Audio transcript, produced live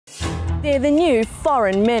They're the new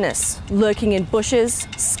foreign menace, lurking in bushes,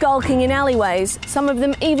 skulking in alleyways, some of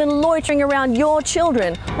them even loitering around your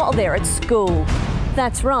children while they're at school.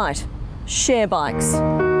 That's right, share bikes.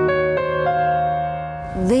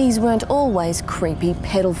 These weren't always creepy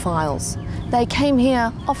pedophiles. They came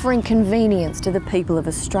here offering convenience to the people of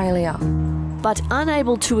Australia. But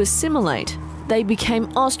unable to assimilate, they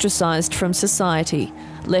became ostracised from society,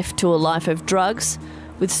 left to a life of drugs,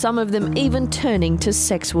 with some of them even turning to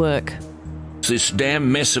sex work. This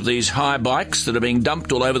damn mess of these high bikes that are being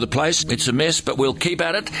dumped all over the place. It's a mess, but we'll keep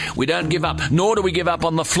at it. We don't give up, nor do we give up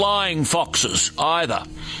on the flying foxes either.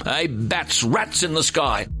 Bats, rats in the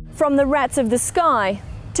sky. From the rats of the sky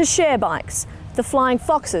to share bikes, the flying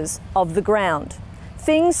foxes of the ground.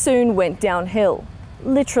 Things soon went downhill,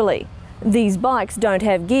 literally. These bikes don't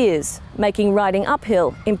have gears, making riding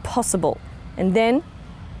uphill impossible. And then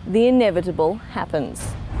the inevitable happens.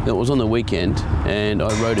 It was on the weekend and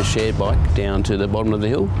I rode a shared bike down to the bottom of the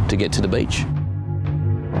hill to get to the beach.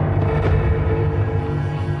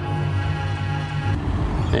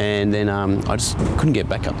 And then I just couldn't get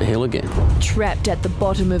back up the hill again. Trapped at the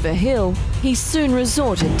bottom of a hill, he soon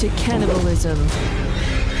resorted to cannibalism.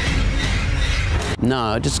 No,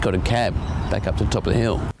 I just got a cab back up to the top of the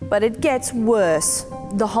hill. But it gets worse.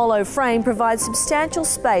 The hollow frame provides substantial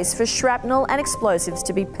space for shrapnel and explosives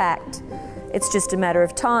to be packed. It's just a matter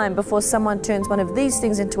of time before someone turns one of these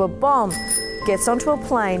things into a bomb, gets onto a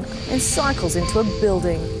plane and cycles into a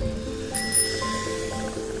building.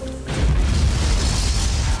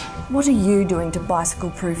 What are you doing to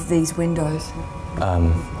bicycle-proof these windows?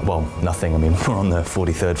 Well, nothing. I mean, we're on the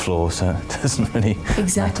 43rd floor, so it doesn't really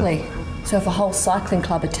Exactly. matter. So if a whole cycling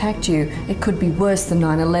club attacked you, it could be worse than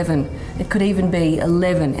 9/11. It could even be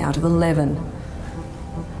 11 out of 11.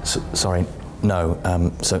 Sorry, no.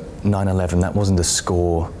 So 9/11, that wasn't a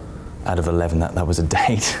score out of 11. That was a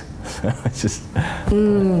date. It's just...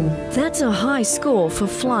 That's a high score for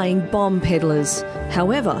flying bomb peddlers.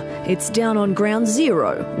 However, it's down on ground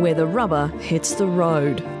zero, where the rubber hits the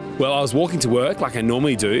road. Well, I was walking to work like I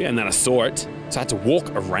normally do, and then I saw it, so I had to walk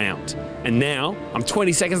around. And now I'm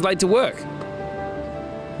 20 seconds late to work.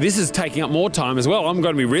 This is taking up more time as well. I'm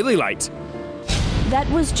going to be really late. That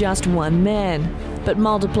was just one man. But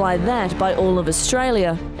multiply that by all of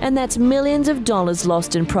Australia, and that's millions of dollars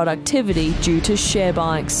lost in productivity due to share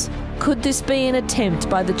bikes. Could this be an attempt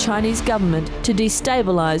by the Chinese government to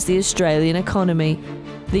destabilise the Australian economy?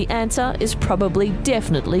 The answer is probably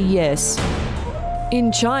definitely yes.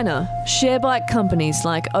 In China, share bike companies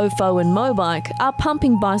like Ofo and Mobike are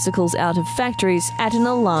pumping bicycles out of factories at an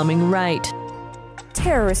alarming rate.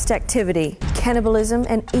 Terrorist activity, cannibalism,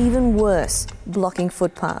 and even worse, blocking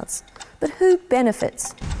footpaths. But who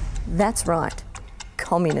benefits? That's right,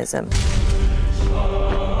 communism.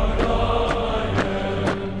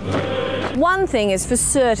 One thing is for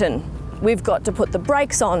certain, we've got to put the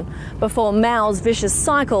brakes on before Mao's vicious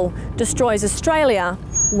cycle destroys Australia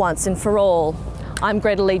once and for all. I'm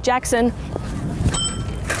Greta Lee Jackson,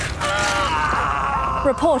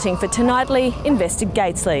 reporting for Tonightly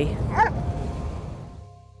Investigatesly.